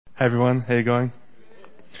Hey everyone, how you going?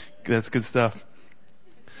 That's good stuff.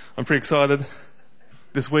 I'm pretty excited.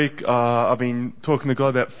 This week I've been talking to God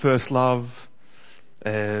about first love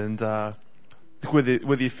and with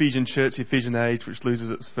the Ephesian church, the Ephesian age, which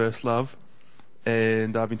loses its first love.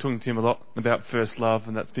 And I've been talking to him a lot about first love,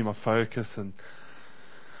 and that's been my focus. And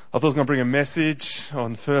I thought I was going to bring a message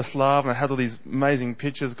on first love, and I had all these amazing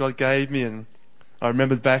pictures God gave me, and I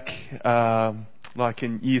remembered back like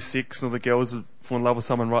in year 6, and all the girls would fall in love with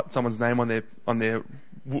someone, write someone's name on their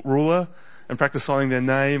ruler and practice signing their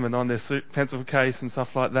name and on their pencil case and stuff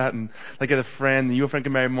like that. And they get a friend, and your friend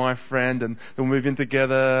can marry my friend, and they'll move in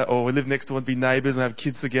together, or we live next door and be neighbours and have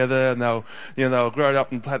kids together, and they'll grow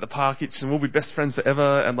up and play at the park each, and we'll be best friends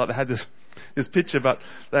forever. And like they had this picture, but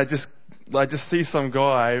I just see some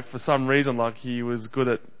guy for some reason, like he was good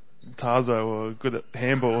at Tazo or good at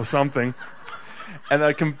handball or something. And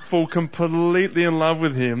they can fall completely in love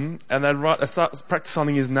with him, and they start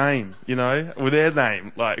practicing his name, with their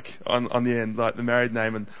name, like on the end, like the married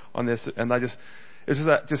name, and on their, and they just, it's just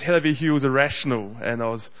that, just head over heels irrational. And I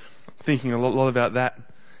was thinking a lot about that.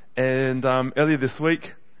 And earlier this week,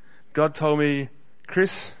 God told me,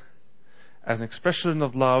 Chris, as an expression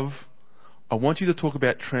of love, I want you to talk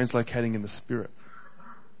about translocating in the Spirit,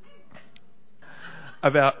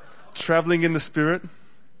 about travelling in the Spirit,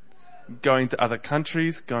 going to other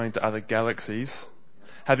countries, going to other galaxies,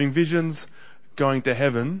 having visions, going to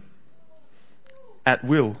heaven at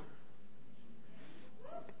will,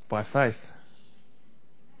 by faith.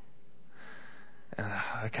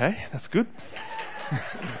 Okay, that's good.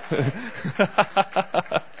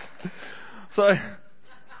 So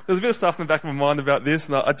there's a bit of stuff in the back of my mind about this,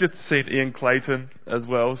 and I just seen Ian Clayton as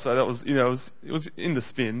well. So that was, it was in the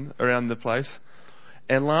spin around the place.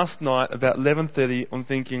 And last night, about 11:30, I'm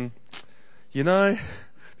thinking, did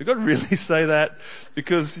God really say that?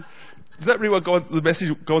 Because is that really what the message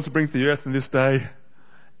God wants to bring to the earth in this day?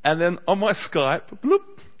 And then on my Skype,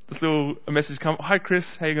 bloop, a message come. Hi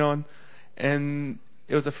Chris, how you going? And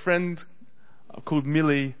it was a friend called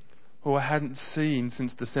Millie who I hadn't seen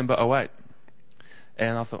since December 2008.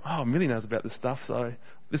 And I thought, Millie knows about this stuff, so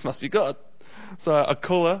this must be God. So I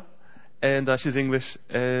call her. And she's English,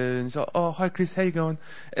 and she's like, hi Chris, how you going?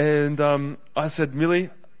 And I said,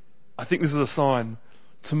 Millie, I think this is a sign.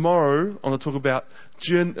 Tomorrow, I'm going to talk about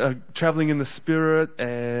travelling in the Spirit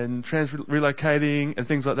and relocating and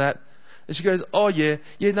things like that. And she goes,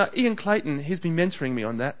 Ian Clayton, he's been mentoring me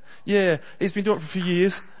on that. Yeah, he's been doing it for a few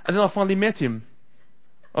years, and then I finally met him.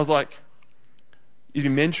 I was like, he's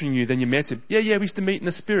been mentoring you, then you met him? Yeah, we used to meet in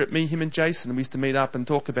the Spirit, me, him and Jason, and we used to meet up and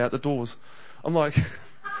talk about the doors. I'm like...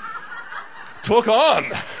 Talk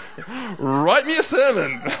on! Write me a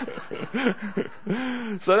sermon!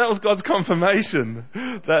 So that was God's confirmation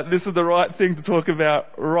that this is the right thing to talk about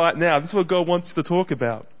right now. This is what God wants to talk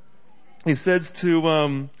about. He says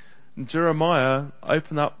to Jeremiah,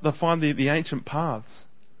 find the ancient paths.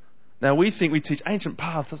 Now we think we teach ancient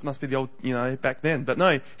paths, that must be the old, back then. But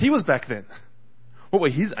no, he was back then. What were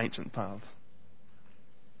his ancient paths?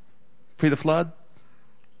 Pre the flood?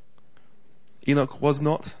 Enoch was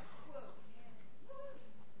not.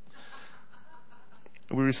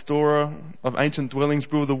 We restorer of ancient dwellings,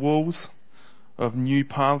 build the walls of new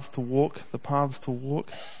paths to walk, the paths to walk.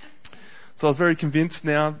 So I was very convinced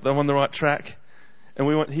now that I'm on the right track. And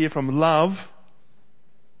we want to hear from love,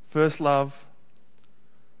 first love,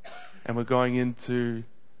 and we're going into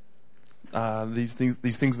these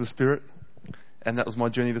things of the Spirit. And that was my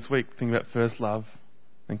journey this week, thinking about first love.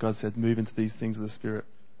 And God said, move into these things of the Spirit.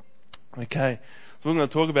 Okay, so what we're going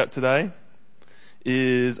to talk about today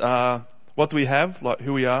is... what do we have, like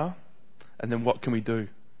who we are, and then what can we do,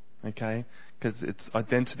 okay? Because it's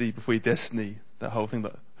identity before your destiny, that whole thing,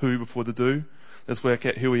 like who before the do. Let's work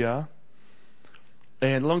out who we are.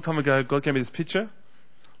 And a long time ago, God gave me this picture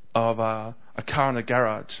of a car in a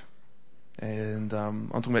garage. And I'm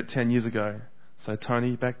talking about 10 years ago. So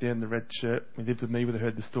Tony, back there in the red shirt, he lived with me, would have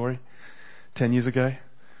heard this story 10 years ago.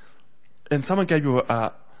 And someone gave you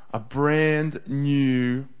a brand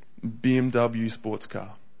new BMW sports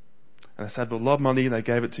car. And they saved a lot of money and they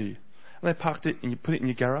gave it to you. And they parked it and you put it in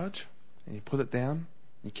your garage and you put it down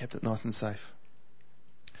and you kept it nice and safe.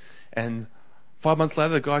 And 5 months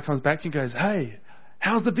later, the guy comes back to you and goes, hey,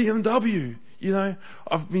 how's the BMW?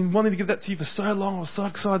 I've been wanting to give that to you for so long. I was so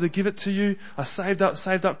excited to give it to you. I saved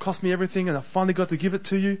up, cost me everything, and I finally got to give it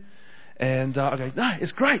to you. And I go, no,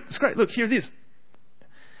 it's great. Look, here it is.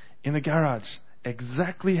 In the garage,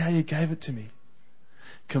 exactly how you gave it to me.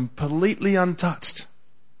 Completely untouched.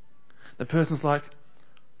 The person's like,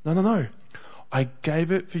 no. I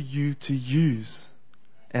gave it for you to use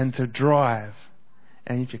and to drive.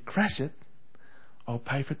 And if you crash it, I'll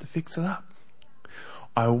pay for it to fix it up.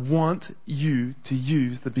 I want you to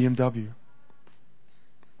use the BMW.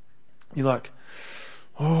 You're like,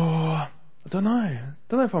 oh, I don't know. I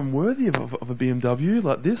don't know if I'm worthy of a BMW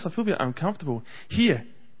like this. I feel a bit uncomfortable. Here,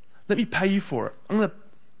 let me pay you for it.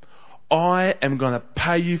 I am going to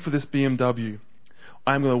pay you for this BMW.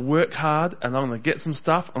 I'm going to work hard and I'm going to get some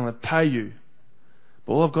stuff. I'm going to pay you.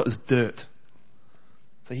 But all I've got is dirt.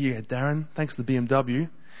 So here you go, Darren. Thanks for the BMW.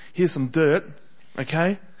 Here's some dirt.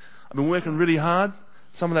 Okay? I've been working really hard.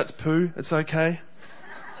 Some of that's poo. It's okay.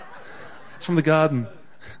 It's from the garden.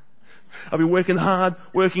 I've been working hard.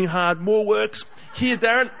 More works. Here,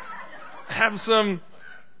 Darren. Have some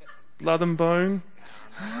blood and bone.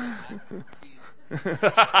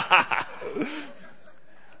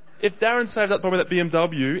 If Darren saved up for me that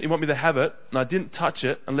BMW, he wanted me to have it, and I didn't touch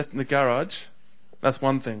it and left it in the garage, that's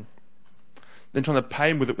one thing. Then trying to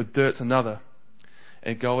pay him with it with dirt's another.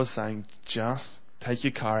 And God was saying, just take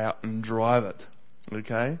your car out and drive it.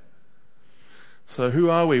 Okay? So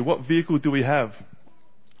who are we? What vehicle do we have?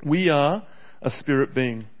 We are a spirit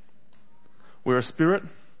being. We're a spirit.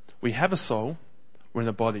 We have a soul. We're in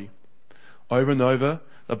a body. Over and over,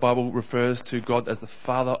 the Bible refers to God as the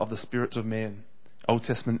Father of the spirits of man. Old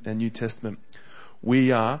Testament and New Testament.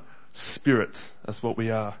 We are spirits. That's what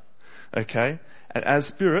we are. Okay? And as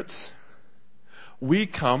spirits, we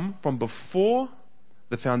come from before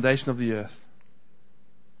the foundation of the earth.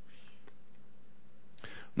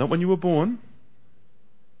 Not when you were born.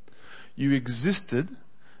 You existed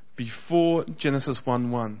before Genesis 1:1.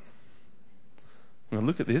 I'm going to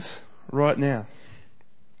look at this right now.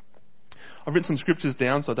 I've written some scriptures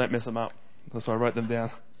down so I don't mess them up. That's why I wrote them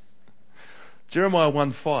down. Jeremiah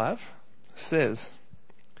 1:5 says,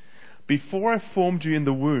 before I formed you in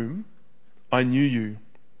the womb, I knew you.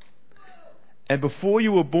 And before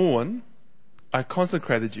you were born, I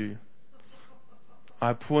consecrated you.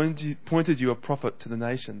 I appointed you a prophet to the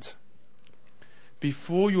nations.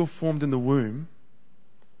 Before you were formed in the womb,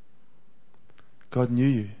 God knew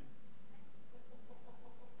you.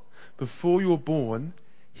 Before you were born,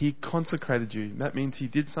 He consecrated you. That means He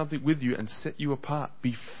did something with you and set you apart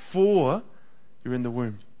before you're in the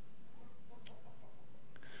womb.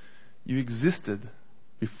 You existed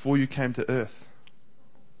before you came to earth.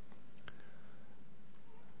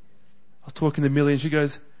 I was talking to Millie and she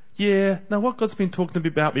goes, yeah, no, what God's been talking to me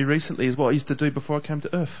about me recently is what I used to do before I came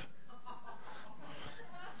to earth.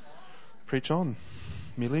 Preach on,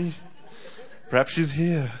 Millie. Perhaps she's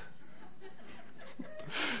here.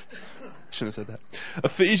 Shouldn't have said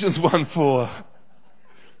that. Ephesians 1:4.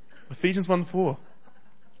 Ephesians 1:4.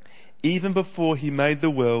 Even before He made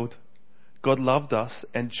the world, God loved us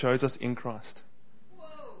and chose us in Christ.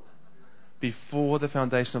 Before the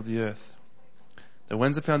foundation of the earth. Now,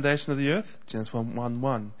 when's the foundation of the earth? Genesis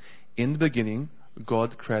 1:1. In the beginning,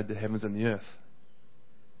 God created the heavens and the earth.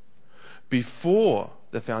 Before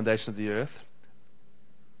the foundation of the earth,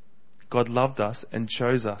 God loved us and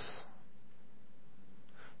chose us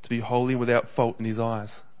to be holy without fault in His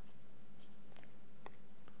eyes.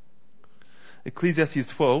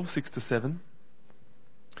 Ecclesiastes 12:6-7.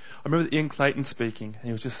 I remember Ian Clayton speaking, and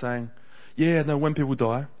he was just saying, yeah, no, when people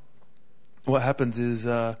die, what happens is,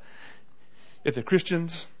 if they're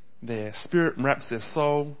Christians, their spirit wraps their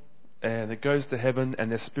soul, and it goes to heaven,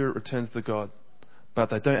 and their spirit returns to God. But if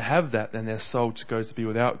they don't have that, then their soul just goes to be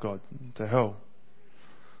without God, to hell.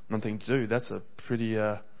 Nothing to do. That's a pretty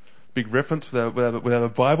big reference without a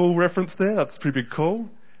Bible reference there. That's a pretty big call.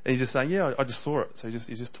 And he's just saying, yeah, I just saw it. So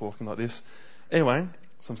he's just talking like this. Anyway,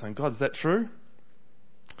 so I'm saying, God, is that true?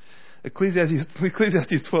 Ecclesiastes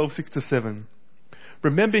 12:6-7.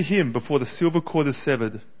 Remember Him before the silver cord is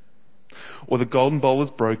severed, or the golden bowl is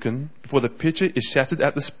broken, before the pitcher is shattered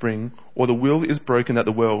at the spring, or the wheel is broken at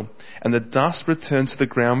the well, and the dust returns to the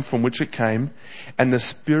ground from which it came, and the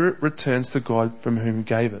spirit returns to God from whom He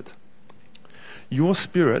gave it. Your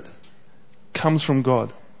spirit comes from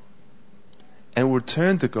God and will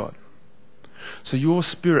return to God. So your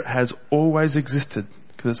spirit has always existed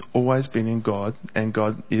because it's always been in God, and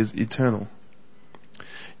God is eternal.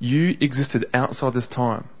 You existed outside this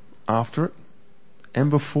time, after it,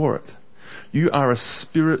 and before it. You are a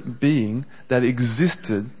spirit being that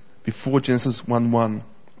existed before Genesis 1:1.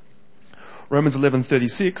 Romans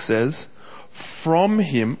 11:36 says, from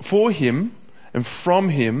Him, for Him, and from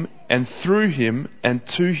Him, and through Him, and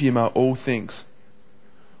to Him are all things.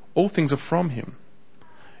 All things are from Him.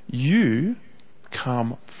 You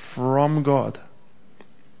come from God.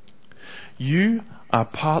 You are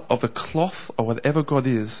part of the cloth of whatever God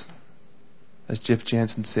is. As Jeff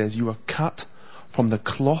Jansen says, you are cut from the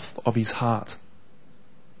cloth of His heart.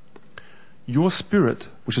 Your spirit,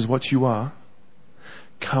 which is what you are,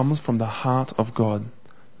 comes from the heart of God.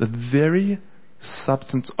 The very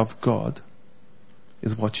substance of God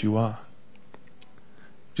is what you are.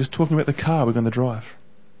 Just talking about the car we're going to drive.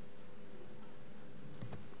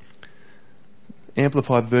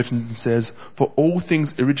 Amplified Version says, "For all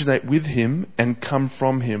things originate with him and come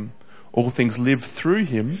from him. All things live through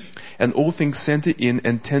him, and all things centre in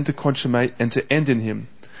and tend to consummate and to end in him.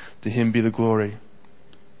 To him be the glory."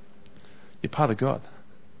 You're part of God.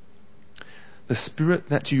 The spirit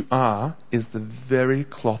that you are is the very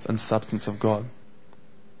cloth and substance of God.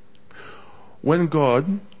 When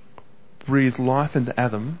God breathed life into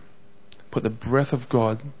Adam, put the breath of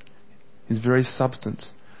God, his very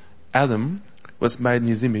substance, Adam was made in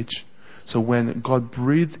his image. So when God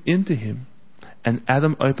breathed into him and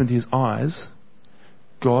Adam opened his eyes,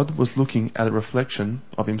 God was looking at a reflection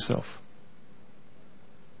of himself.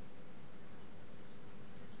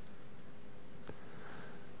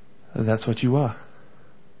 And that's what you are.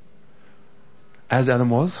 As Adam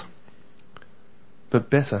was, but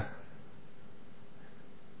better.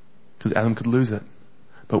 Because Adam could lose it.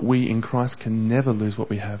 But we in Christ can never lose what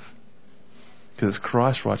we have. Because it's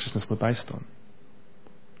Christ's righteousness we're based on.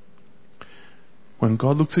 When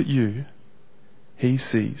God looks at you, he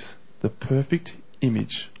sees the perfect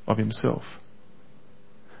image of himself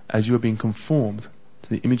as you are being conformed to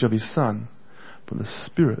the image of his Son, but the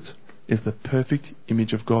Spirit is the perfect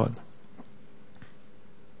image of God.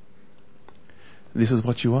 This is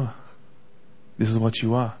what you are. This is what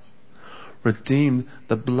you are. Redeemed,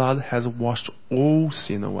 the blood has washed all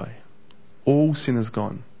sin away. All sin is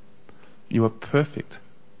gone. You are perfect.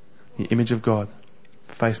 The image of God,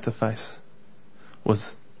 face to face,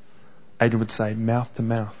 was, Adrian would say, mouth to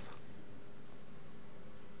mouth.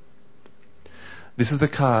 This is the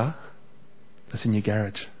car that's in your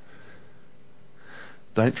garage.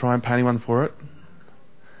 Don't try and pay anyone for it.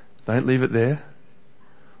 Don't leave it there.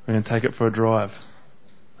 We're going to take it for a drive.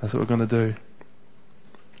 That's what we're going to do.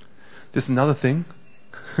 Just another thing.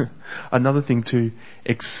 Another thing to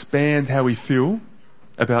expand how we feel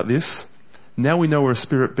about this. Now we know we're a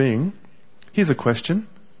spirit being. Here's a question.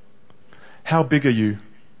 How big are you?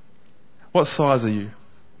 What size are you?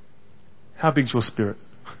 How big's your spirit?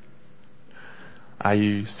 Are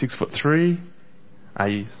you 6'3"? Are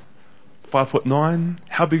you 5'9"?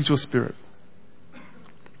 How big's your spirit?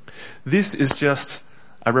 This is just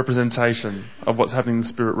a representation of what's happening in the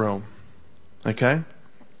spirit realm. Okay?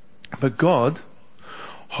 But God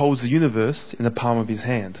holds the universe in the palm of his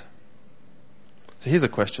hand. So here's a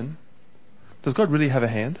question. Does God really have a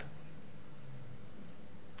hand?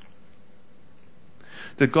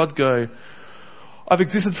 Did God go, I've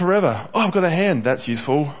existed forever. Oh, I've got a hand. That's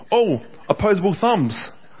useful. Oh, opposable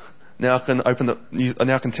thumbs. Now I can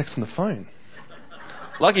now I can text on the phone.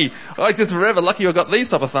 Lucky. I existed forever. Lucky I got these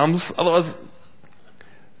type of thumbs. Otherwise,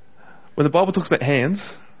 when the Bible talks about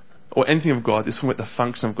hands, or anything of God, it's talking about the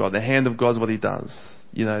function of God. The hand of God is what he does.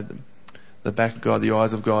 You know, the back of God, the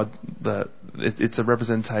eyes of God. It's a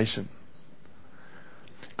representation.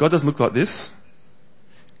 God doesn't look like this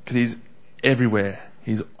because he's everywhere.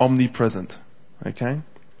 He's omnipresent. Okay?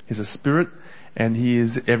 He's a spirit and he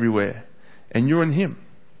is everywhere. And you're in him.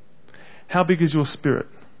 How big is your spirit?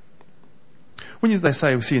 When they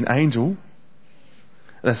say we see an angel,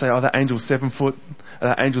 they say, oh, that angel's 7 foot,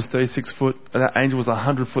 that angel's 36 foot, that angel was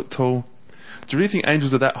 100 foot tall. Do you really think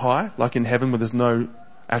angels are that high, like in heaven where there's no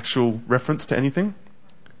actual reference to anything?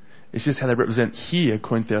 It's just how they represent here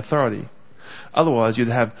according to their authority. Otherwise, you'd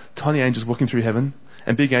have tiny angels walking through heaven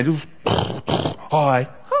and big angels, hi. Hi,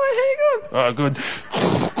 how you going? Oh, good.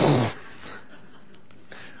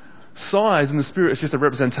 Size in the spirit is just a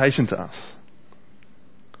representation to us.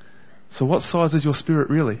 So what size is your spirit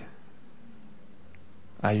really?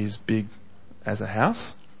 Are you as big as a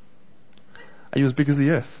house? Are you as big as the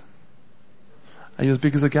earth? Are you as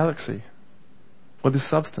big as a galaxy? Or this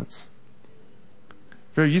substance?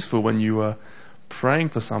 Very useful when you are praying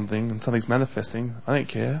for something and something's manifesting. I don't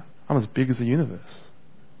care. I'm as big as the universe.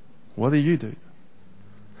 What do you do?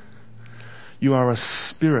 You are a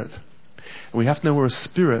spirit. And we have to know we're a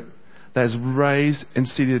spirit that is raised and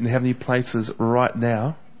seated in heavenly places right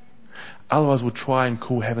now. Otherwise we'll try and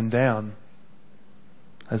cool heaven down.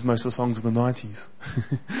 As most of the songs of the 90s.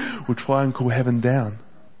 We'll try and cool heaven down.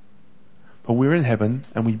 But we're in heaven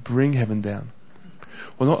and we bring heaven down.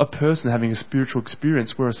 We're not a person having a spiritual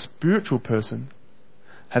experience. We're a spiritual person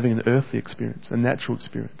having an earthly experience, a natural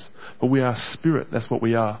experience. But we are spirit. That's what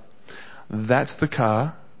we are. That's the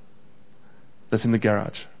car that's in the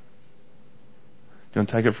garage. Do you want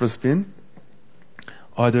to take it for a spin?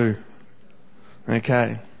 I do.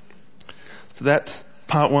 Okay. So that's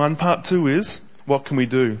part one. Part two is, what can we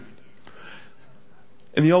do?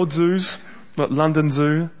 In the old zoos, like London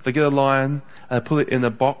Zoo, they get a lion and they put it in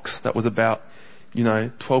a box that was about,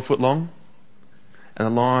 12 foot long. And the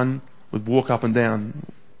lion would walk up and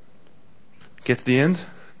down. Get to the end,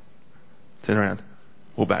 turn around,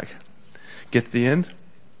 walk back. Get to the end,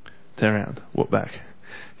 turn around, walk back.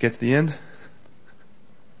 Get to the end,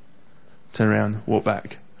 turn around, walk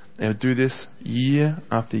back. They would do this year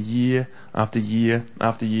after year after year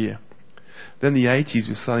after year. Then in the 80s,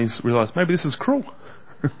 we suddenly realised maybe this is cruel.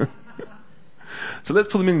 So let's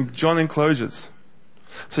put them in giant enclosures.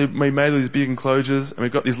 So we made all these big enclosures, and we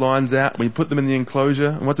got these lions out, and we put them in the enclosure,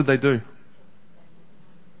 and what did they do?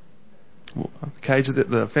 The cage,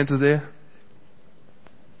 the fence is there.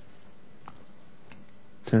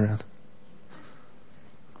 Turn around.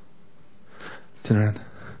 Turn around.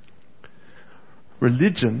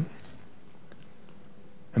 Religion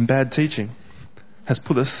and bad teaching has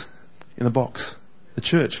put us in a box, the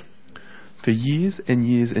church, for years and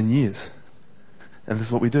years and years. And this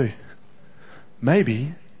is what we do.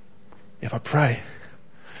 Maybe if I pray,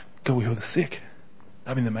 God will heal the sick.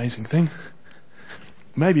 That'd be an amazing thing.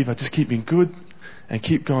 Maybe if I just keep being good and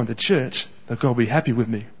keep going to church, that God will be happy with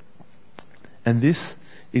me. And this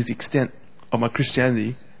is the extent of my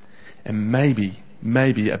Christianity. And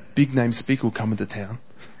maybe a big name speaker will come into town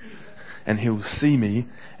and he'll see me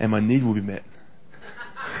and my need will be met.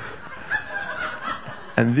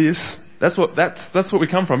 And that's what we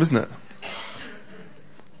come from, isn't it?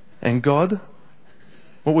 And God,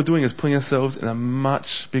 what we're doing is putting ourselves in a much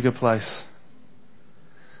bigger place.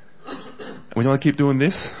 And we don't want to keep doing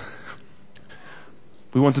this.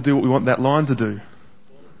 We want to do what we want that lion to do.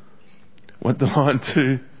 We want the lion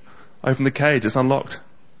to open the cage. It's unlocked.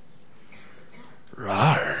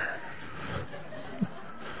 Rawr.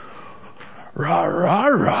 Rawr,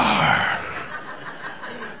 rawr, rawr.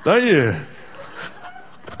 Don't you?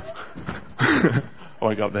 Oh,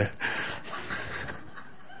 I got there.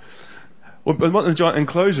 Well, but not in a giant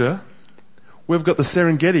enclosure. We've got the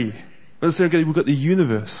Serengeti. In the Serengeti, we've got the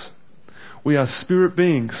universe. We are spirit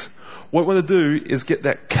beings. What we want to do is get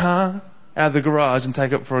that car out of the garage and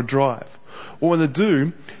take it for a drive. What we want to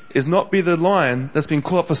do is not be the lion that's been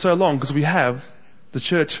caught up for so long, because we have the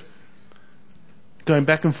church going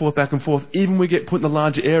back and forth, back and forth. Even when we get put in a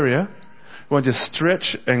larger area, we want to just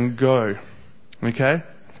stretch and go. Okay?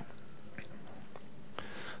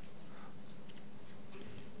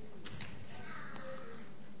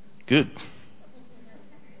 Good.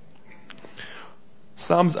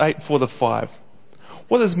 Psalms 8, 4-5.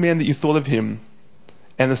 What is man that you thought of him,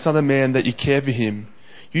 and the son of man that you care for him?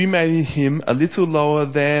 You made him a little lower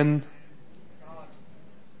than...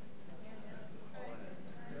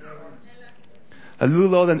 A little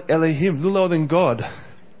lower than Elohim, a little lower than God.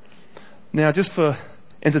 Now, just for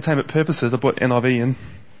entertainment purposes, I brought NIV in.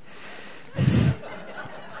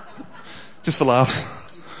 Just for laughs.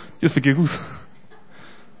 Just for giggles.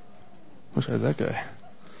 Which way does that go?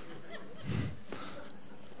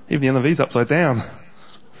 Even the NIV's upside down.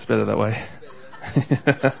 It's better that way.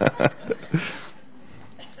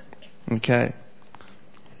 Okay.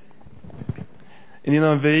 In the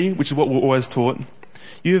NIV, which is what we're always taught,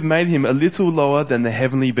 you have made him a little lower than the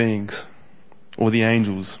heavenly beings, or the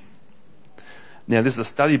angels. Now, this is a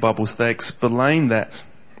study Bible, so they explain that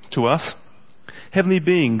to us. Heavenly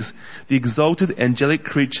beings, the exalted angelic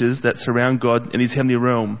creatures that surround God in his heavenly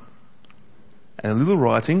realm. And a little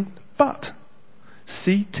writing, but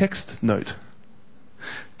see text note.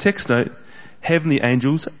 Text note, heavenly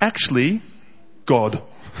angels, actually God.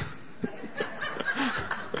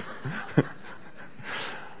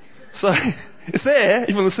 So, it's there, if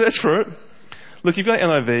you want to search for it. Look, you've got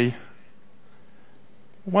NIV.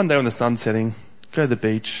 One day when the sun's setting, go to the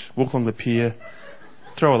beach, walk along the pier,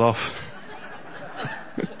 throw it off.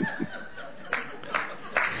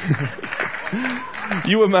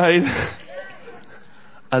 You were made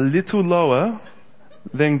a little lower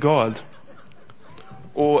than God.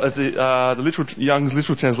 Or as the Young's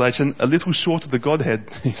literal translation, a little short of the Godhead,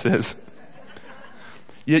 he says.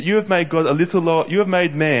 Yet you have made God a little lower, you have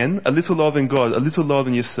made man a little lower than God, a little lower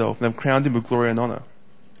than yourself, and have crowned him with glory and honour.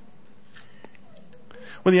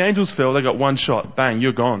 When the angels fell, they got one shot. Bang,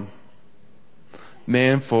 you're gone.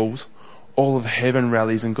 Man falls. All of heaven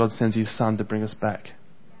rallies and God sends his son to bring us back.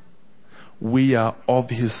 We are of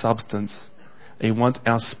his substance. And he wants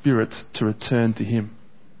our spirits to return to him.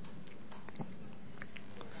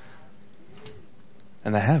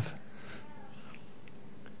 And they have.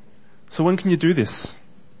 So when can you do this?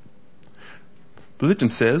 Religion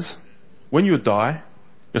says, when you die,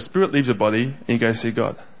 your spirit leaves your body and you go see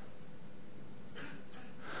God.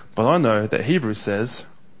 But I know that Hebrews says,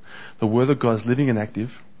 the word of God is living and active,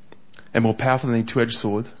 and more powerful than any two-edged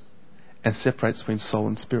sword, and separates between soul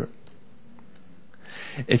and spirit.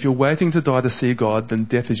 If you're waiting to die to see God, then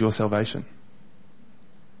death is your salvation.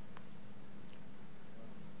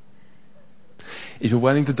 If you're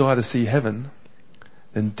waiting to die to see heaven,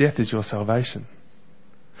 then death is your salvation.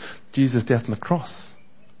 Jesus' death on the cross,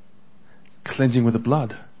 cleansing with the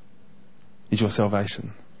blood, is your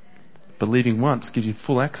salvation. Believing once gives you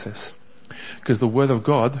full access. Because the Word of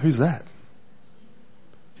God, who's that?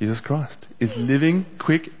 Jesus Christ, is living,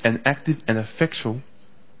 quick and active and effectual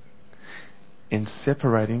in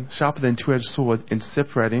separating, sharper than a two-edged sword, in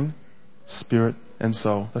separating spirit and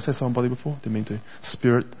soul. Did I say soul and body before? Didn't mean to.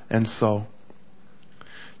 Spirit and soul.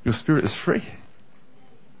 Your spirit is free.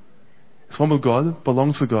 It's one with God,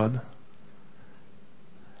 belongs to God.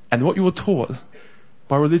 And what you were taught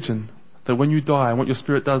by religion, that when you die and what your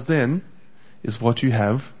spirit does then, is what you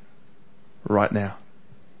have right now.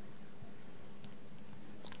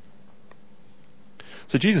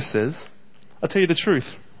 So Jesus says, I'll tell you the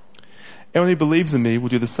truth. Anyone who believes in me will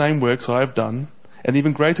do the same works I have done, and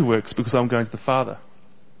even greater works, because I'm going to the Father.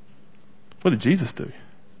 What did Jesus do?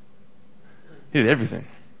 He did everything.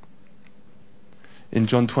 In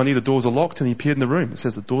John 20, the doors are locked and he appeared in the room. It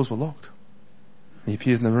says the doors were locked. And he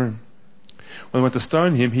appears in the room. When they went to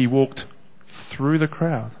stone him, he walked through the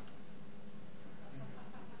crowd.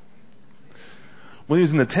 When he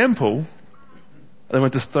was in the temple, and they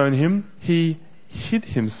went to stone him, he hid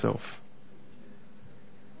himself.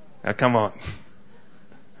 Now come on.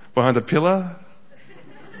 Behind a pillar?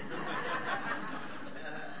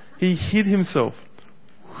 He hid himself.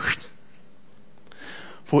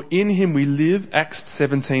 For in him we live, Acts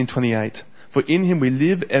 17:28. For in him we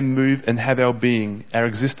live and move and have our being, our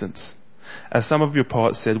existence. As some of your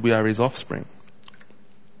poets said, we are his offspring.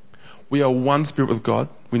 We are one spirit with God.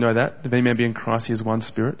 We know that. If any man be in Christ, he is one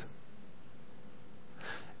spirit.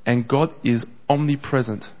 And God is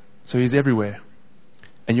omnipresent. So he's everywhere.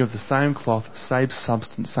 And you have the same cloth, same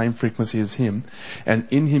substance, same frequency as him. And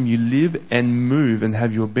in him you live and move and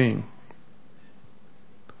have your being.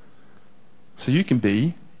 So you can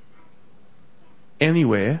be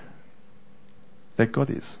anywhere that God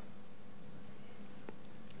is.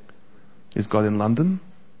 Is God in London?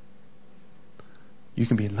 You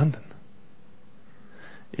can be in London.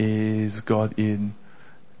 Is God in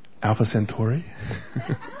Alpha Centauri?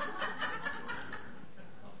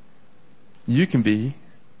 You can be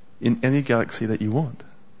in any galaxy that you want.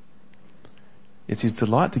 It's his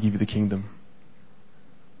delight to give you the kingdom.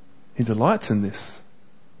 He delights in this.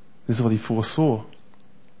 This is what he foresaw.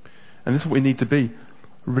 And this is what we need to be.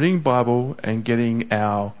 Reading the Bible and getting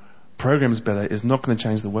our programs better is not going to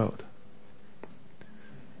change the world.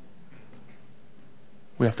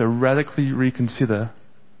 We have to radically reconsider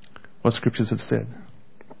what scriptures have said.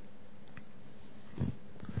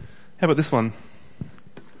 How about this one?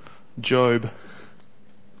 Job.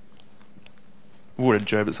 I read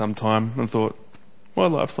Job at some time and thought, my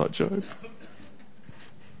life's like Job.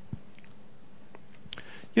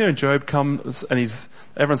 You know, Job comes and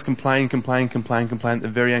everyone's complaining. At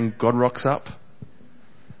the very end, God rocks up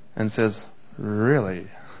and says, really?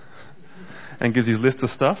 And gives his list of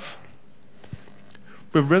stuff.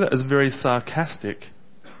 We've read it as very sarcastic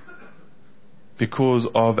because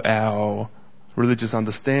of our religious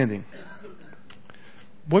understanding.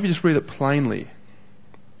 Why don't we just read it plainly?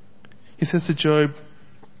 He says to Job,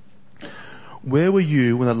 where were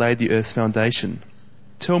you when I laid the earth's foundation?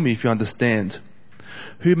 Tell me if you understand.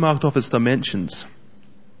 Who marked off its dimensions?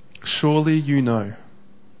 Surely you know.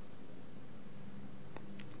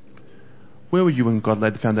 Where were you when God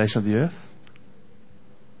laid the foundation of the earth?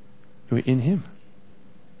 You were in him.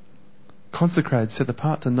 Consecrated, set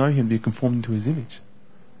apart to know him, to be conformed to his image.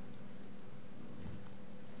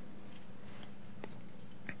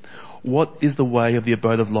 What is the way of the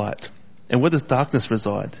abode of light? And where does darkness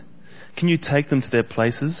reside? Can you take them to their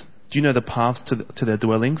places? Do you know the paths to their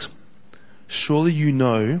dwellings? Surely you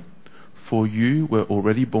know, for you were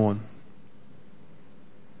already born.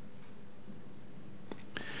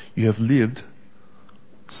 You have lived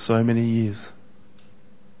so many years.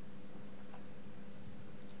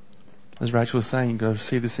 As Rachel was saying, you've got to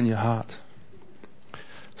see this in your heart.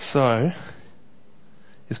 So,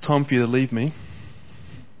 it's time for you to leave me.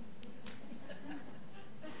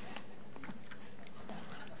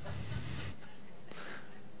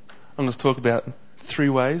 I'm going to talk about 3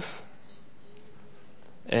 ways.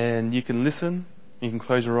 And you can listen, you can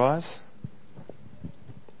close your eyes.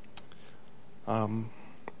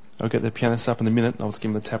 I'll get the pianist up in a minute. I'll just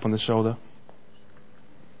give him a tap on the shoulder.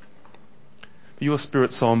 But your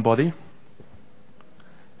spirit, soul and body.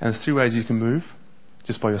 And there's 3 ways you can move.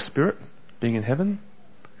 Just by your spirit, being in heaven.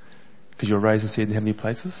 Because you're raised and seated in heavenly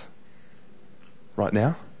places right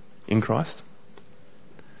now in Christ.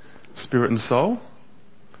 Spirit and soul.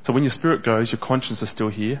 So when your spirit goes, your conscience is still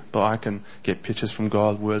here, but I can get pictures from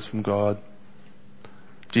God, words from God.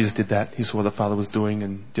 Jesus did that. He saw what the Father was doing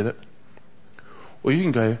and did it. Or you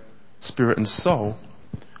can go spirit and soul,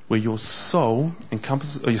 where your soul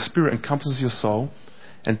encompasses, or your spirit encompasses your soul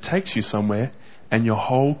and takes you somewhere, and your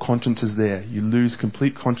whole conscience is there. You lose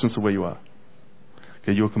complete conscience of where you are.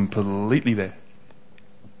 Okay, you're completely there.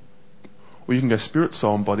 Or you can go spirit,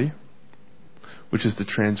 soul, and body, which is to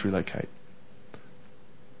trans-relocate.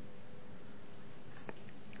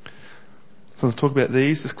 So let's talk about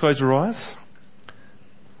these. Just close your eyes.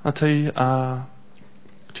 I'll tell you,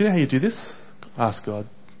 do you know how you do this? Ask God.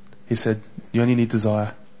 He said, you only need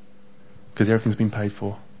desire, because everything's been paid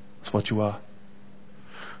for. That's what you are.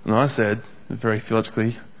 And I said, very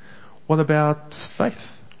theologically, what about faith?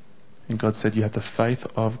 And God said, you have the faith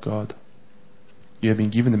of God. You have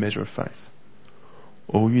been given the measure of faith.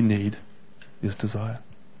 All you need is desire.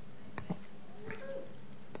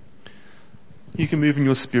 You can move in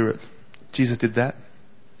your spirit. Jesus did that.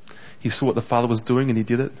 He saw what the Father was doing and he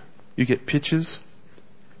did it. You get pictures,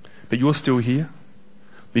 but you're still here.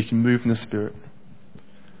 But you can move in the spirit.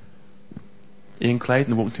 Ian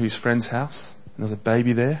Clayton walked into his friend's house and there was a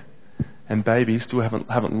baby there, and babies still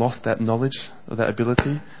haven't lost that knowledge or that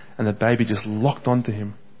ability, and the baby just locked onto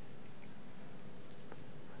him.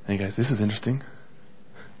 And he goes, this is interesting.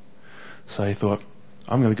 So he thought,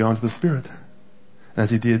 I'm going to go into the spirit. And as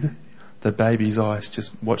he did, the baby's eyes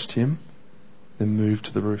just watched him, then moved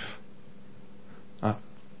to the roof. Up,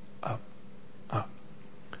 up, up.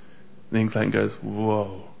 Then Clayton goes,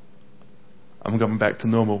 whoa, I'm going back to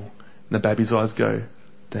normal. And the baby's eyes go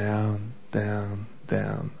down, down,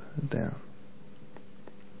 down, down.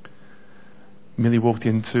 Millie walked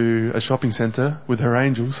into a shopping centre with her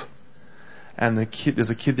angels, and there's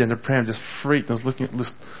a kid there in the pram just freaked and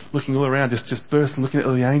was looking all around, just bursting, looking at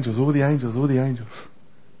all the angels, all the angels, all the angels.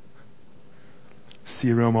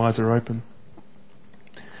 Seer realm eyes are open.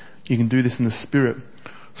 You can do this in the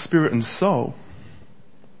spirit and soul.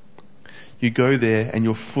 You go there and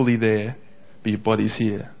you're fully there, but your body's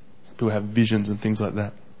here. People have visions and things like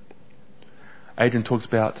that. Adrian talks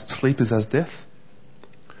about sleep is as death.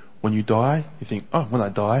 When you die, you think, oh, when I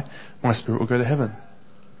die, my spirit will go to heaven.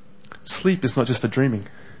 Sleep is not just for dreaming.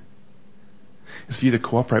 It's for you to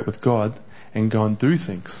cooperate with God and go and do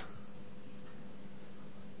things.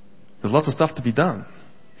 There's lots of stuff to be done.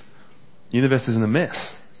 The universe is in a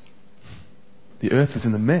mess. The earth is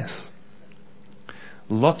in a mess.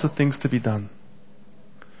 Lots of things to be done.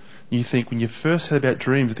 You think, when you first heard about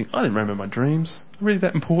dreams, you think, I didn't remember my dreams. Are really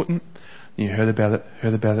that important? And you heard about it.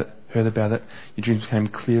 Your dreams became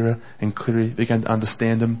clearer and clearer. You began to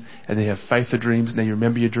understand them. And then you have faith for dreams. Now you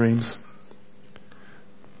remember your dreams.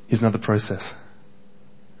 Here's another process.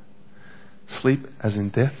 Sleep as in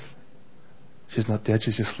death. She's not dead,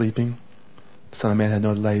 she's just sleeping. The Son of Man had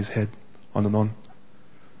nowhere to lay his head, on and on.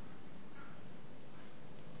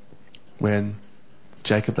 When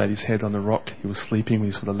Jacob laid his head on the rock, he was sleeping when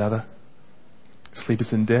he saw the ladder. Sleep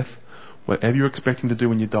is in death. Whatever you're expecting to do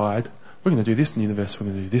when you died, we're going to do this in the universe, we're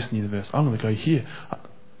going to do this in the universe. I'm going to go here.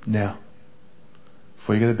 Now,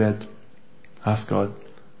 before you go to bed, ask God,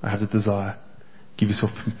 I have the desire. Give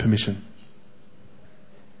yourself permission.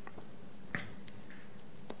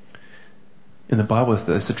 In the Bible,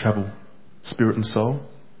 they used to travel spirit and soul,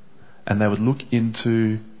 and they would look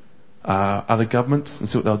into other governments and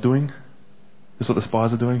see what they were doing. This is what the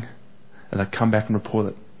spies are doing, and they'd come back and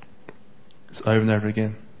report it. It's over and over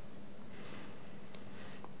again.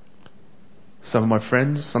 Some of my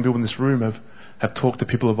friends, some people in this room have talked to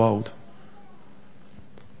people of old.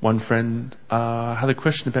 One friend had a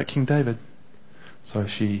question about King David, so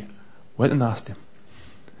she went and asked him.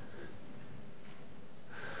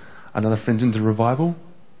 Another friend's into revival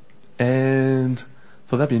and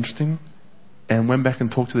thought that'd be interesting, and went back and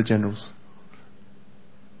talked to the generals.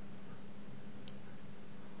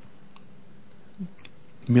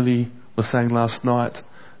 Millie was saying last night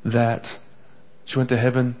that she went to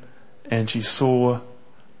heaven and she saw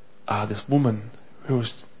this woman who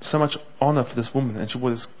was so much honour for this woman, and she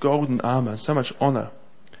wore this golden armour, so much honour.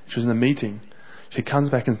 She was in a meeting. She comes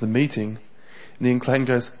back into the meeting, and Ian Clayton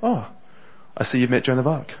goes, oh, I see you've met Joan of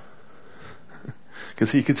Arc.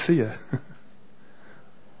 Because he could see her.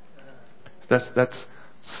 That's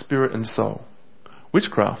spirit and soul.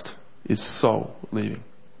 Witchcraft is soul leaving.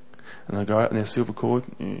 And they go out in their silver cord,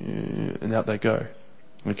 and out they go.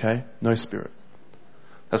 Okay? No spirit.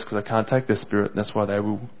 That's because they can't take their spirit. That's why they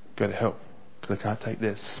will go to hell. Because they can't take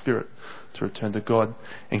their spirit to return to God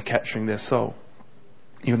and capturing their soul.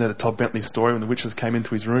 You know the Todd Bentley story when the witches came into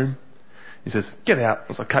his room? He says, "Get out." I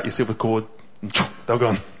was like, "Cut your silver cord." And they're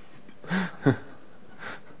gone.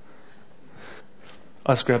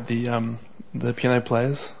 I just grabbed the piano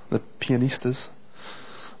players, the pianistas.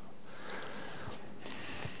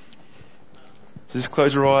 So just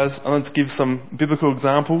close your eyes. I want to give some biblical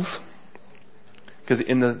examples, because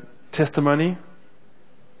in the testimony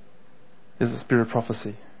is the spirit of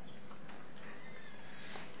prophecy.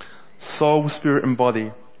 Soul, spirit and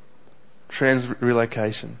body.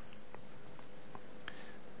 Transrelocation.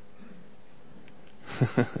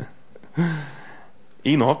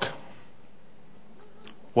 Enoch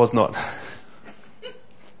was not.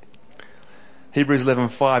 Hebrews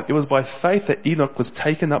 11:5. It was by faith that Enoch was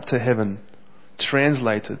taken up to heaven,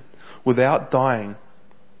 translated, without dying.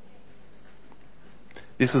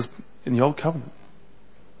 This is in the Old Covenant.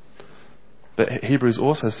 But Hebrews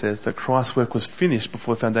also says that Christ's work was finished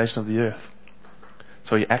before the foundation of the earth.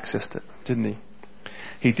 So he accessed it, didn't he?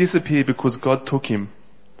 He disappeared because God took him,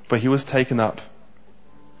 but he was taken up.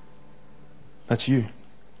 That's you.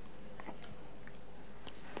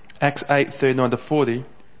 Acts 8:39-40.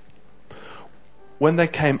 When they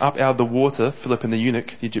came up out of the water, Philip and the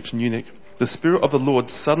eunuch, the Egyptian eunuch, the Spirit of the Lord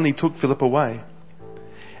suddenly took Philip away,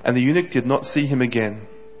 and the eunuch did not see him again,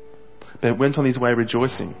 but went on his way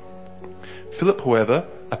rejoicing. Philip, however,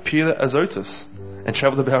 appeared at Azotus and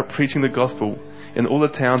travelled about preaching the gospel in all the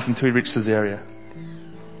towns until he reached Caesarea.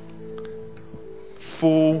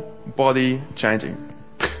 Full body changing.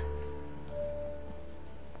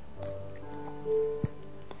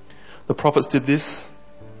 The prophets did this.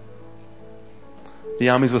 The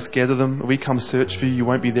armies were scared of them. We come search for you, you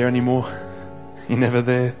won't be there anymore. You're never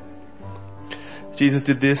there. Jesus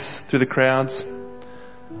did this through the crowds.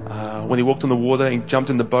 When he walked on the water, he jumped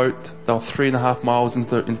in the boat. They were 3.5 miles into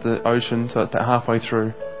the ocean, so it's about halfway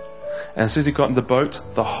through. And as soon as he got in the boat,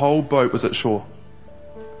 the whole boat was at shore.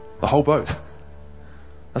 The whole boat.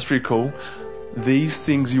 That's pretty cool. These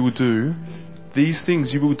things you will do,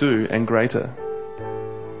 and greater.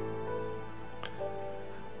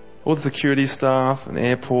 All the security staff and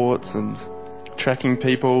airports and tracking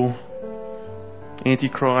people,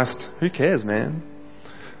 Antichrist, who cares, man?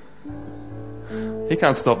 He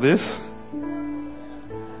can't stop this.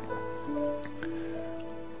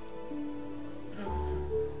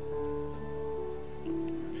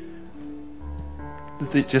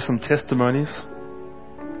 Just some testimonies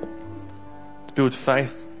to build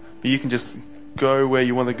faith, but you can just go where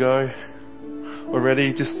you want to go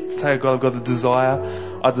already. Just say, God, I've got the desire.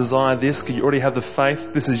 I desire this. You already have the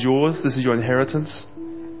faith. This is yours. This is your inheritance.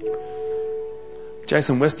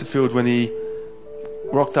 Jason Westerfield, when he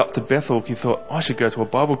rocked up to Bethel, he thought, I should go to a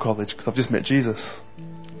Bible college because I've just met Jesus.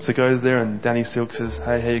 So he goes there and Danny Silk says,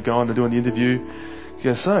 hey, how you going? They're doing the interview. He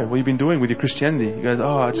goes, so, what have you been doing with your Christianity? He goes,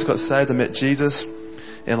 I just got saved. I met Jesus.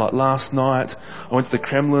 And like last night, I went to the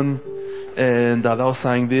Kremlin and they were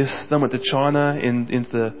saying this. Then I went to China into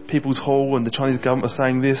the People's Hall and the Chinese government was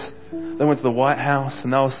saying this. Then I went to the White House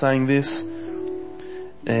and they were saying this.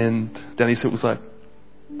 And Danny Silk was like,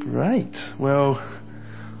 great. Well,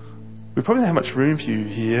 we probably don't have much room for you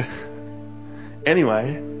here.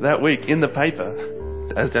 Anyway, that week in the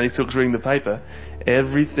paper, as Danny Silk's reading the paper,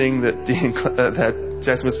 everything that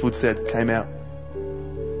Jason Westwood said came out.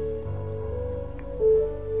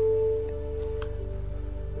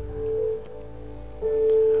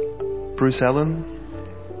 Bruce Allen,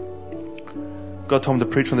 God told him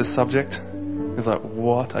to preach on this subject. He's like,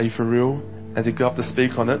 what? Are you for real? As he got up to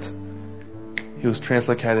speak on it, he was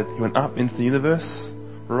translocated. He went up into the universe,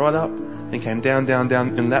 right up, and came down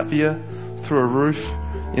in Latvia, through a roof,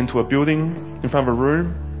 into a building, in front of a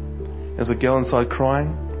room. There was a girl inside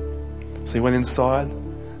crying. So he went inside.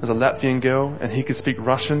 There's a Latvian girl, and he could speak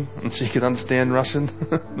Russian, and she could understand Russian,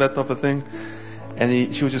 that type of thing.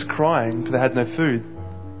 And she was just crying because they had no food.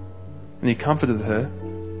 And he comforted her,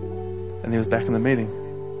 and he was back in the meeting.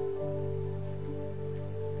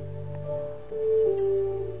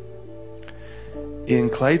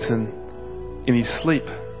 Ian Clayton, in his sleep,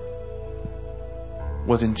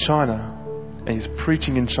 was in China, and he's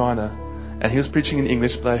preaching in China, and he was preaching in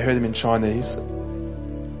English, but I heard him in Chinese.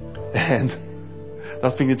 And I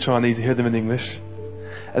was speaking in Chinese, he heard them in English.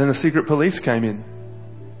 And then the secret police came in,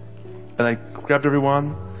 and they grabbed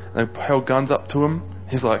everyone, and they held guns up to him.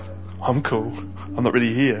 He's like, I'm cool, I'm not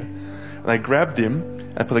really here. And they grabbed him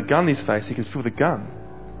and put a gun in his face, he could feel the gun.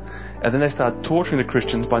 And then they started torturing the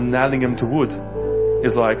Christians by nailing him to wood.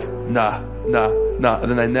 He's like, nah. And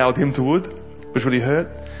then they nailed him to wood, which really hurt.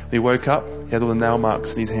 When he woke up, he had all the nail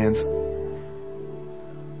marks in his hands.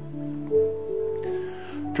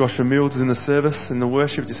 Joshua Mills is in the service, in the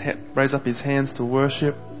worship, just raise up his hands to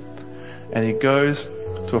worship. And he goes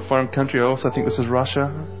to a foreign country. I also think this is Russia.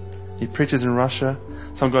 He preaches in Russia.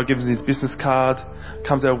 Some guy gives him his business card,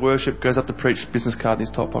 comes out of worship, goes up to preach, business card in his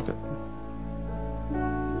top pocket.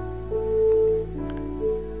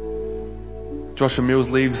 Joshua Mills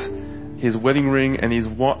leaves his wedding ring and his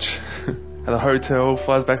watch at a hotel,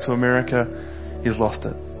 flies back to America. He's lost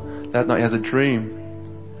it. That night he has a dream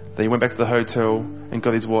that he went back to the hotel and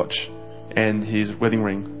got his watch and his wedding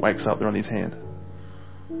ring. Wakes up, they're on his hand.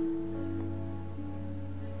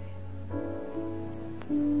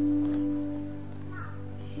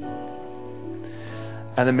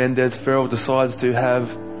 Adam Mendez Farrell decides to have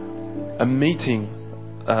a meeting,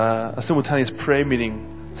 a simultaneous prayer meeting,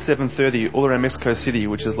 7:30 all around Mexico City,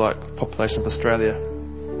 which is like the population of Australia.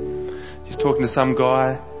 He's talking to some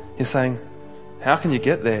guy. He's saying, how can you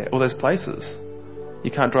get there, all those places?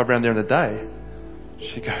 You can't drive around there in a day.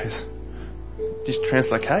 She goes, just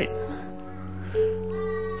translocate.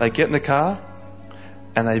 They get in the car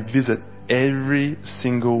and they visit every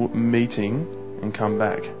single meeting and come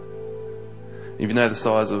back. If you know the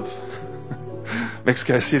size of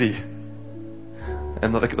Mexico City,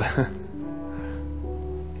 and look at that.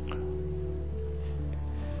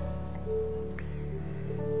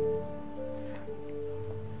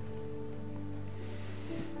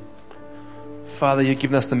 Father, you've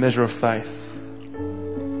given us the measure of faith.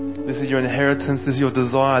 This is your inheritance, this is your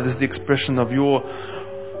desire, this is the expression of your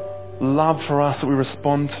love for us that we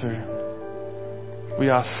respond to. We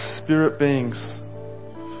are spirit beings.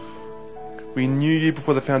 We knew you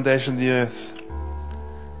before the foundation of the earth,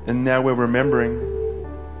 and now we're remembering.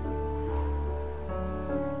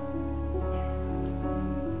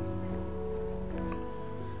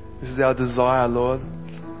 This is our desire, Lord.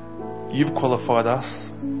 You've qualified us.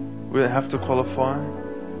 We don't have to qualify.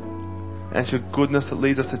 And it's your goodness that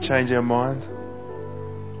leads us to change our mind.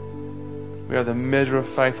 We have the measure of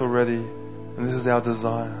faith already, and this is our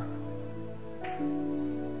desire.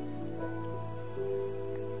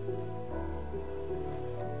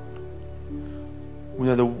 We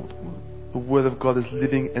know the Word of God is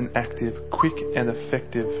living and active, quick and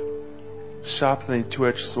effective, sharper than a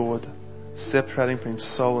two-edged sword, separating between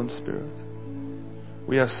soul and spirit.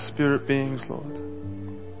 We are spirit beings, Lord,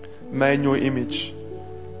 made in your image,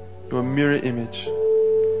 your mirror image,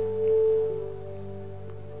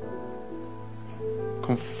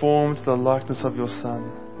 conformed to the likeness of your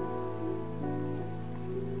Son.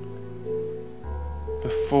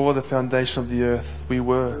 Before the foundation of the earth, we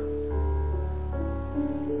were.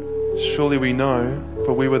 Surely we know,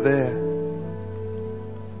 but we were there.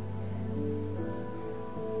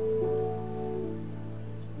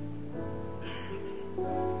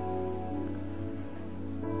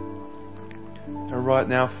 And right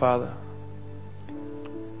now, Father,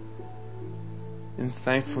 in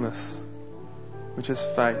thankfulness, which is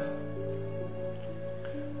faith,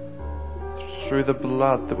 through the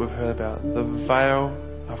blood that we've heard about, the veil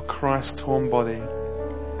of Christ's torn body,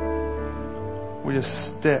 we just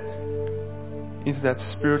step into that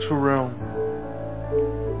spiritual realm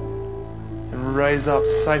and raise up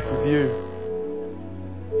safe with you.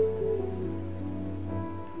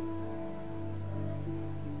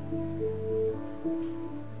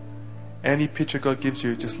 Any picture God gives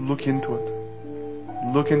you, just look into it.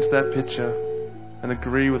 Look into that picture and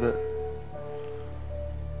agree with it.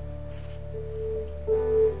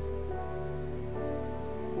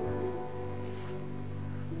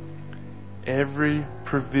 Every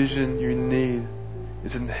provision you need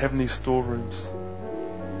is in the heavenly storerooms.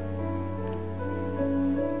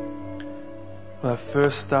 When I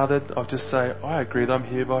first started, I'd just say, I agree that I'm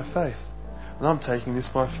here by faith. And I'm taking this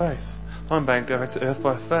by faith. I'm going to go back to earth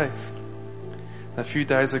by faith. And a few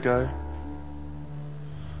days ago,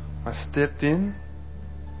 I stepped in,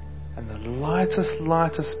 and the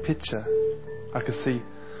lightest picture, I could see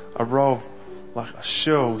a row of like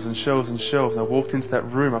shelves and shelves and shelves. And I walked into that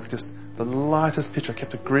room, I could just, the lightest picture, I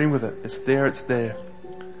kept agreeing with it. It's there, it's there.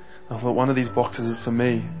 I thought one of these boxes is for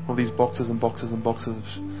me. All these boxes and boxes and boxes of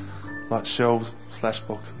like shelves /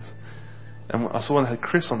 boxes. And I saw one that had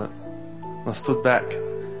Chris on it. And I stood back,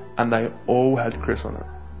 and they all had Chris on it.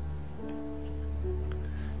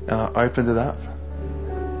 And I opened it up,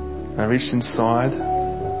 and I reached inside,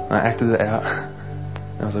 and I acted it out.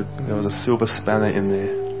 There was a silver spanner in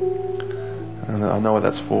there. And I know what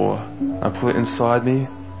that's for. I put it inside me.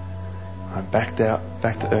 I backed out,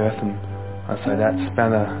 back to earth, and I say that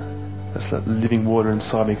spanner, that's that living water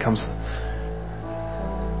inside me comes.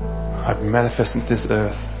 I manifest into this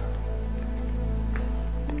earth.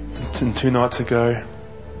 And 2 nights ago,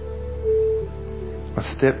 I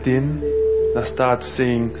stepped in, And I started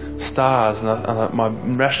seeing stars, and my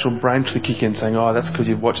rational brain tried to kick in, saying, "Oh, that's because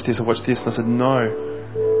you've watched this or watched this." And I said, "No,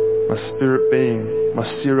 my spirit being, my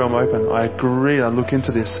serum open. I agree. I look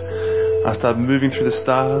into this." I started moving through the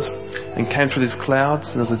stars and came through these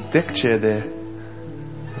clouds, and there was a deck chair there.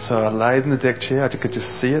 So I laid in the deck chair. I could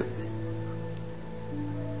just see it.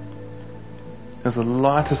 It was the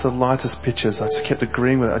lightest of lightest pictures. I just kept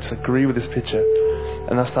agreeing with it. I just agree with this picture.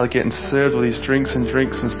 And I started getting served all these drinks and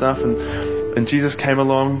stuff. And Jesus came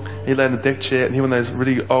along. He lay in the deck chair, and he had one of those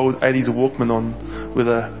really old 80s Walkman on with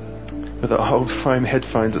the old foam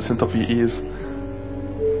headphones that sent off your ears.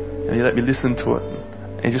 And he let me listen to it.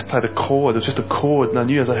 And he just played a chord. It was just a chord. And I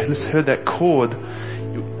knew as I heard that chord,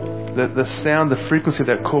 the sound, the frequency of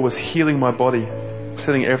that chord was healing my body,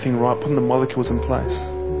 setting everything right, putting the molecules in place.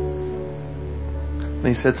 And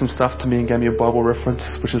he said some stuff to me and gave me a Bible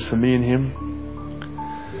reference, which is for me and him.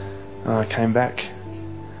 And I came back.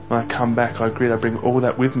 When I come back, I agreed I'd bring all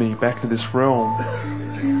that with me back to this realm,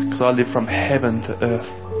 because I live from heaven to earth.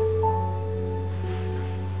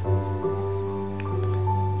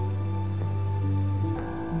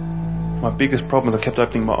 My biggest problem is I kept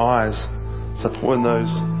opening my eyes, so I put one of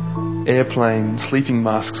those airplane sleeping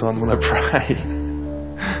masks on when I pray.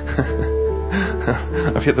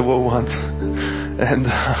 I've hit the wall once, and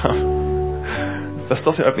I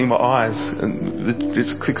stopped opening my eyes, and it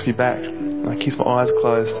just clicks me back. And I keep my eyes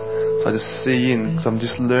closed, so I just see in, because I'm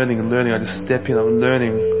just learning and learning. I just step in, I'm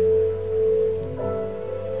learning.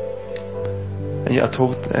 And yeah, I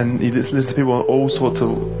talk, and you listen to people on all sorts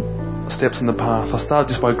of steps in the path. I started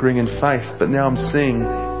just by agreeing in faith, but now I'm seeing.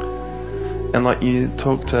 And like you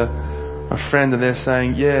talk to a friend, and they're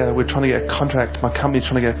saying, "Yeah, we're trying to get a contract. My company's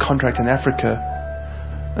trying to get a contract in Africa.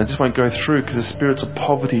 And it just won't go through because the spirits of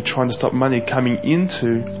poverty trying to stop money coming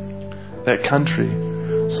into that country."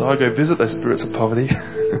 So I go visit those spirits of poverty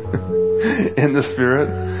in the spirit,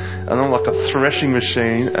 and I'm like a threshing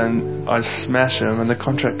machine, and I smash them, and the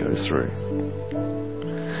contract goes through.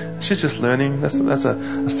 She's just learning. That's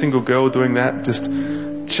a single girl doing that, just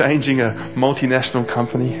changing a multinational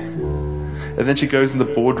company. And then she goes in the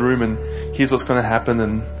boardroom and here's what's going to happen.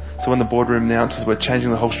 And so when the boardroom announces we're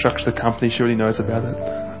changing the whole structure of the company, she already knows about it.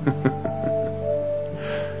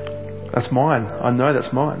 That's mine. I know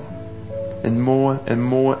that's mine. And more and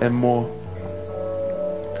more and more.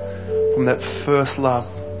 From that first love,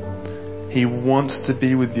 He wants to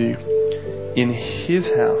be with you in His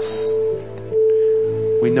house.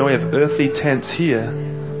 We know we have earthly tents here.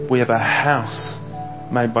 We have a house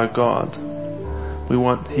made by God.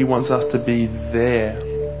 He wants us to be there.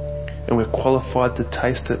 And we're qualified to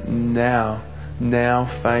taste it now. Now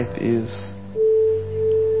faith is.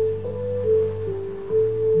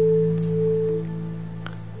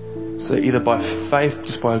 So either by faith,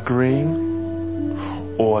 just by agreeing,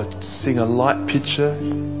 or seeing a light picture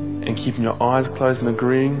and keeping your eyes closed and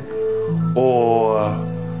agreeing, or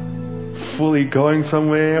fully going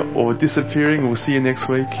somewhere or disappearing. We'll see you next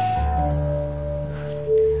week.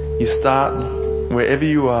 You start wherever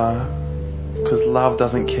you are, because love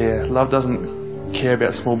doesn't care. Love doesn't care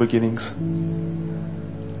about small beginnings.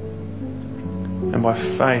 And by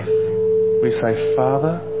faith, we say,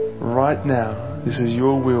 Father, right now, this is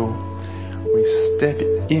your will. We step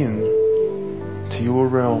in to your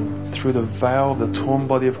realm through the veil of the torn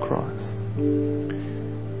body of Christ.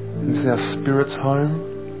 And this is our spirit's home.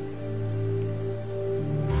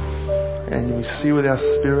 And we see with our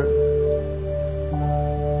spirit,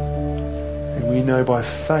 and we know by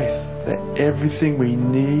faith that everything we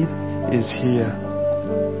need is here.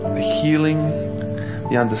 The healing,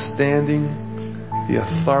 the understanding, the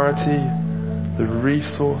authority, the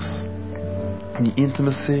resource, and the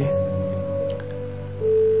intimacy.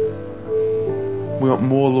 We want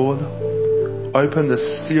more, Lord. Open the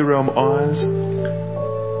seer realm eyes.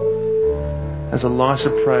 As Elisha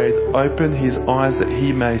prayed, open his eyes that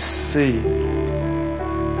he may see.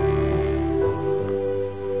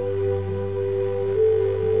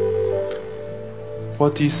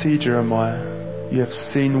 What do you see, Jeremiah? You have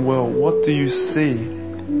seen well. What do you see?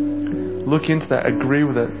 Look into that. Agree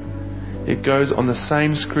with it. It goes on the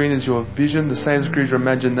same screen as your vision, the same screen as your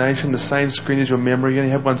imagination, the same screen as your memory. You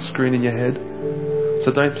only have one screen in your head.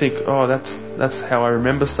 So don't think, oh, that's how I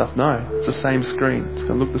remember stuff. No, it's the same screen. It's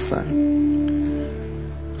going to look the same.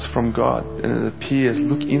 It's from God, and it appears.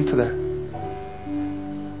 Look into that.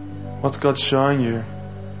 What's God showing you?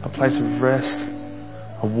 A place of rest,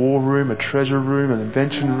 a war room, a treasure room, an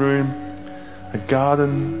invention room, a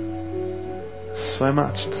garden. So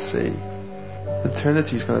much to see.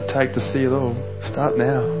 Eternity is going to take to see it all. Start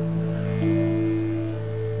now.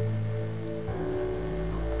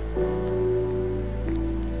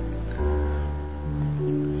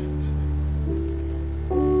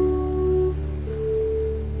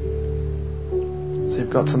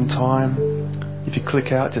 got some time. If you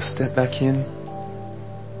click out, just step back in.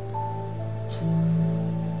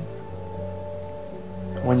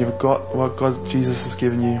 When you've got what Jesus has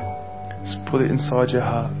given you, just put it inside your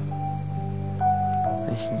heart.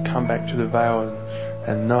 And you can come back through the veil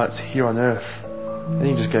and know it's here on earth. Then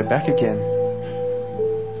you just go back again.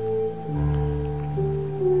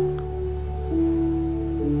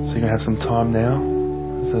 So you're going to have some time now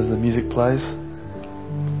as the music plays.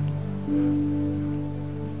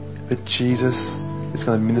 But Jesus is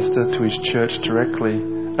going to minister to His church directly,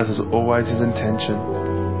 as was always His intention.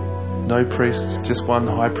 No priests, just one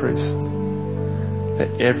high priest.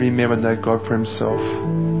 Let every member know God for himself.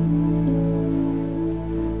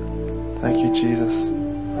 Thank you, Jesus.